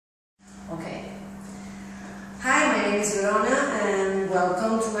name is Verona and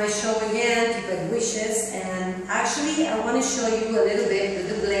welcome to my show again, Keep Wishes. And actually I want to show you a little bit with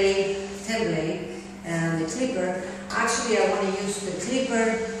the blade, tail blade and the clipper. Actually I want to use the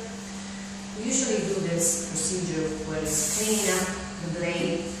clipper. We usually do this procedure where it's cleaning up the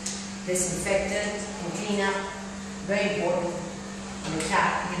blade, disinfect it and clean up. Very important on the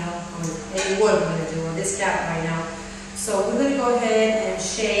cat, you know, on any work we're going to do on this cat right now. So we're going to go ahead and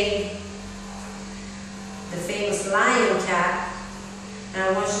shave the famous lion cat, and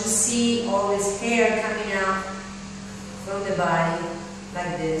I want you to see all this hair coming out from the body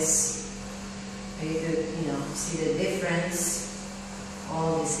like this. You could, you know, see the difference.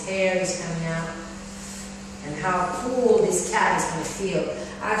 All this hair is coming out, and how cool this cat is going to feel.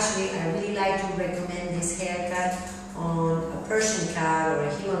 Actually, I really like to recommend this haircut on a Persian cat or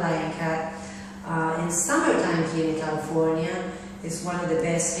a Himalayan cat. In summertime here in California, it's one of the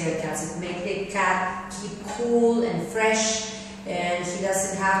best haircuts. It makes the cat keep cool and fresh, and he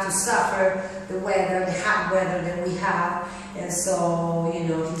doesn't have to suffer the weather, the hot weather that we have. And so, you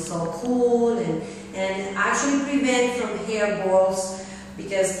know, he's so cool and actually prevent from hair balls,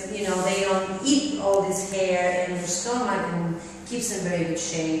 because, you know, they don't eat all this hair in their stomach, and keeps them very good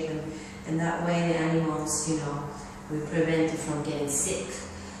shape, and that way the animals, you know, we prevent it from getting sick.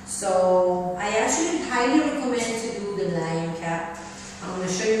 So I actually highly recommend to do the lion cat. I'm going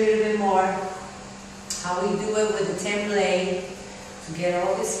to show you a little bit more how we do it with the tail blade to get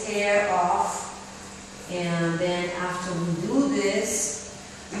all this hair off. And then after we do this,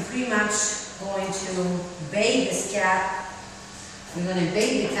 we're pretty much going to bathe this cat. We're going to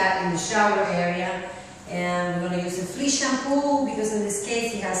bathe the cat in the shower area, and we're going to use a flea shampoo, because in this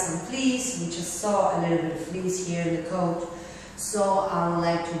case he has some fleas. We just saw a little bit of fleas here in the coat. So I would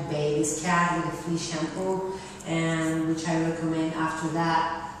like to bathe this cat with a flea shampoo, and which I recommend after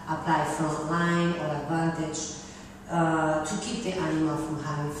that apply Frontline or Advantage to keep the animal from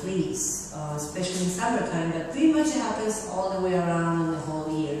having fleas, especially in summertime, but pretty much it happens all the way around the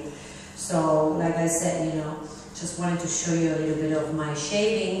whole year. So like I said, you know, just wanted to show you a little bit of my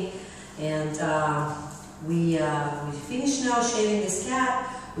shaving, and we finished now shaving this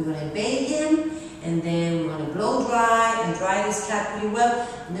cat. We're going to bathe him, and then we're going to blow dry and dry this cat pretty well,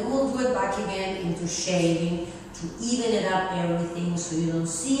 and then we'll do it back again into shaving to even it up everything, so you don't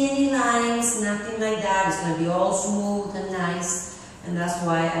see any lines, nothing like that. It's going to be all smooth and nice, and that's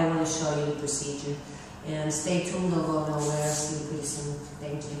why I want to show you the procedure. And stay tuned, don't go nowhere. See you pretty soon.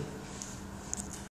 Thank you.